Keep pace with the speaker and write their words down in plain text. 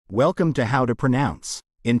Welcome to How to Pronounce.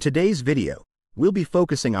 In today's video, we'll be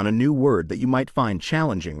focusing on a new word that you might find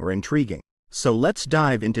challenging or intriguing. So let's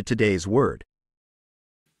dive into today's word.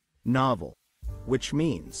 Novel, which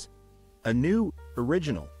means a new,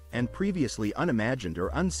 original, and previously unimagined or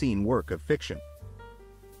unseen work of fiction.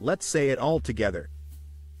 Let's say it all together.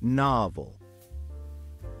 Novel.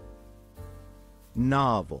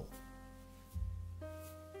 Novel.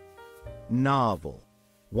 Novel.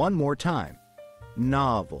 One more time.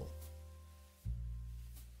 Novel.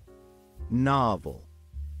 Novel.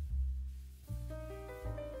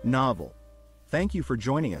 Novel. Thank you for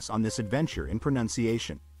joining us on this adventure in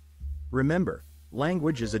pronunciation. Remember,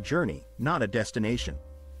 language is a journey, not a destination.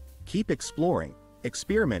 Keep exploring,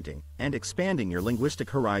 experimenting, and expanding your linguistic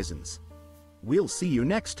horizons. We'll see you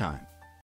next time.